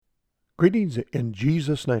Greetings in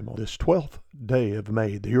Jesus' name on this 12th day of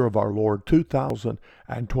May, the year of our Lord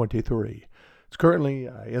 2023. It's currently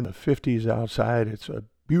in the 50s outside. It's a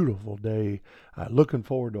beautiful day. Looking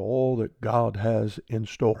forward to all that God has in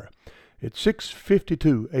store. It's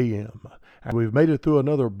 6:52 a.m. and we've made it through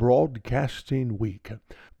another broadcasting week,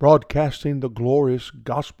 broadcasting the glorious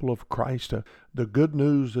gospel of Christ, the good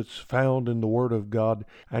news that's found in the Word of God,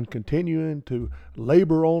 and continuing to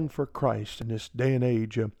labor on for Christ in this day and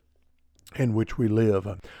age in which we live.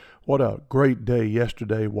 What a great day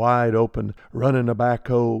yesterday, wide open, running a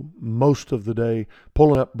backhoe most of the day,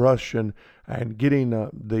 pulling up brush and getting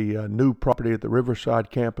the new property at the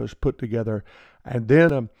Riverside campus put together, and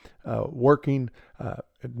then working,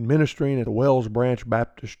 ministering at the Wells Branch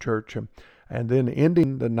Baptist Church, and then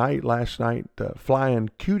ending the night last night flying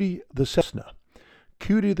Cutie the Cessna.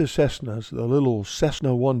 Cutie the Cessna's the little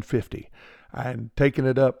Cessna 150, and taking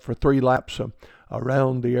it up for 3 laps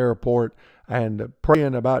around the airport and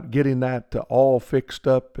praying about getting that all fixed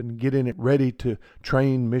up and getting it ready to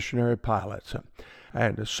train missionary pilots.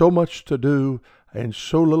 And so much to do and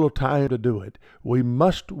so little time to do it. We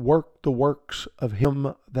must work the works of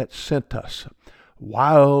him that sent us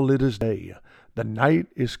while it is day. The night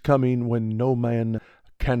is coming when no man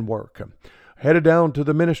can work. Headed down to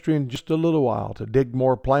the ministry in just a little while to dig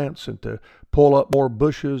more plants and to pull up more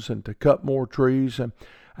bushes and to cut more trees.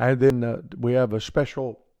 And then we have a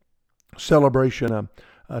special celebration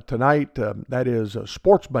tonight. That is a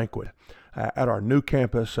sports banquet at our new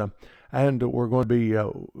campus. And we're going to be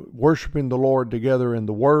worshiping the Lord together in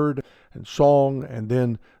the Word and song, and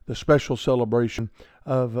then the special celebration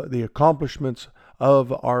of the accomplishments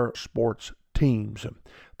of our sports teams.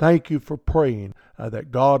 Thank you for praying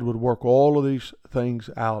that God would work all of these things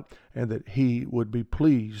out and that He would be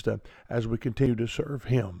pleased as we continue to serve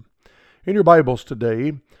Him. In your Bibles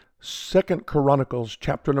today, 2 Chronicles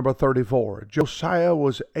chapter number 34. Josiah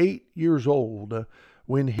was 8 years old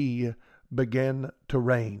when he began to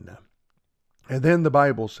reign. And then the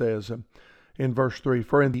Bible says in verse 3,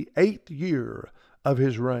 "For in the 8th year of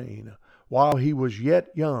his reign, while he was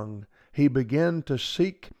yet young, he began to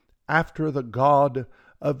seek after the God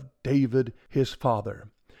of David his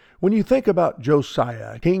father." When you think about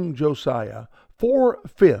Josiah, King Josiah,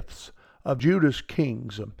 4/5 of Judah's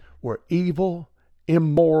kings were evil,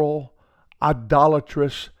 immoral,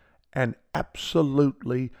 idolatrous, and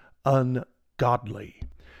absolutely ungodly.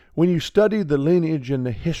 When you study the lineage and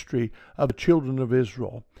the history of the children of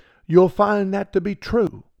Israel, you'll find that to be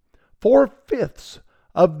true. 4/5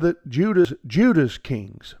 of the Judah's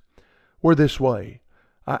kings were this way.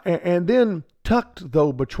 And then tucked,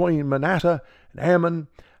 though, between Manasseh and Ammon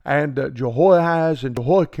and Jehoahaz and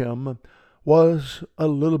Jehoiakim was a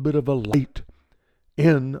little bit of a light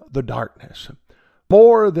in the darkness.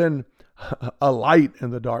 More than a light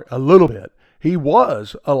in the dark, a little bit. He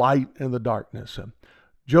was a light in the darkness.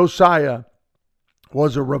 Josiah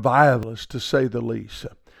was a revivalist, to say the least.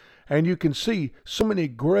 And you can see so many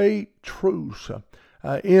great truths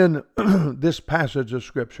in this passage of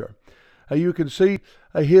Scripture. You can see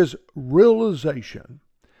his realization.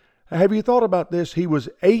 Have you thought about this? He was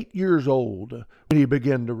 8 years old when he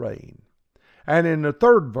began to reign. And in the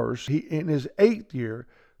 3rd verse, in his 8th year,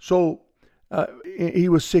 so he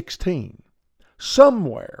was 16.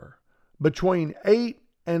 Somewhere between 8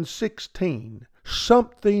 and 16,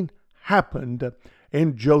 something happened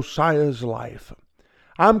in Josiah's life.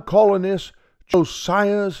 I'm calling this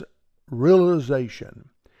Josiah's realization.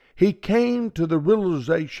 He came to the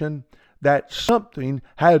realization that something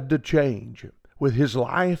had to change with his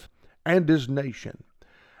life and his nation.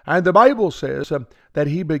 And the Bible says that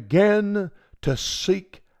he began to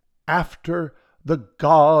seek after the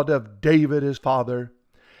God of David his father,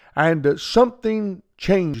 and something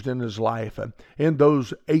changed in his life in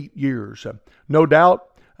those 8 years. No doubt,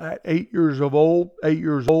 at 8 years old,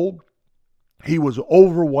 he was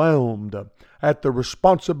overwhelmed at the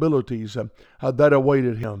responsibilities that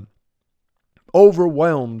awaited him.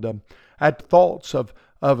 Overwhelmed at thoughts of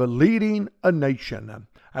leading a nation.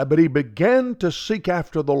 But he began to seek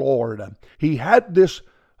after the Lord. He had this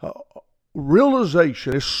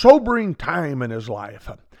realization, a sobering time in his life,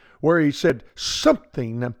 where he said,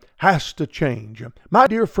 something has to change. My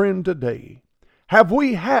dear friend, today, have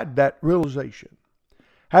we had that realization?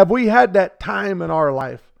 Have we had that time in our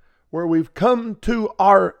life where we've come to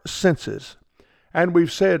our senses and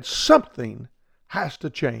we've said something has to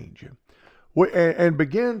change? And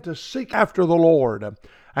begin to seek after the Lord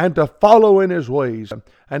and to follow in His ways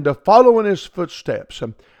and to follow in His footsteps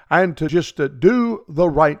and to just do the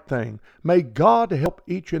right thing. May God help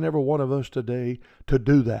each and every one of us today to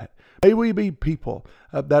do that. May we be people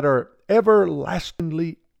that are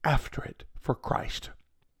everlastingly after it for Christ.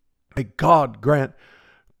 May God grant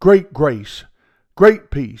great grace, great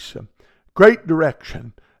peace, great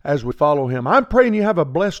direction as we follow Him. I'm praying you have a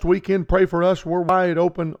blessed weekend. Pray for us. We're wide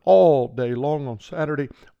open all day long on Saturday,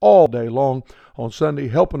 all day long on Sunday,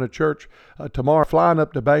 helping a church. Tomorrow, flying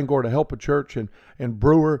up to Bangor to help a church in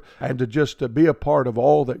Brewer and to just be a part of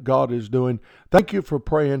all that God is doing. Thank you for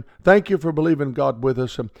praying. Thank you for believing God with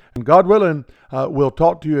us. And God willing, we'll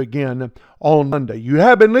talk to you again on Monday. You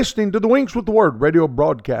have been listening to the Wings with the Word radio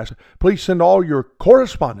broadcast. Please send all your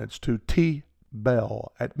correspondence to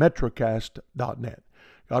tbell@metrocast.net.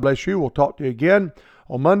 God bless you. We'll talk to you again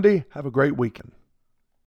on Monday. Have a great weekend.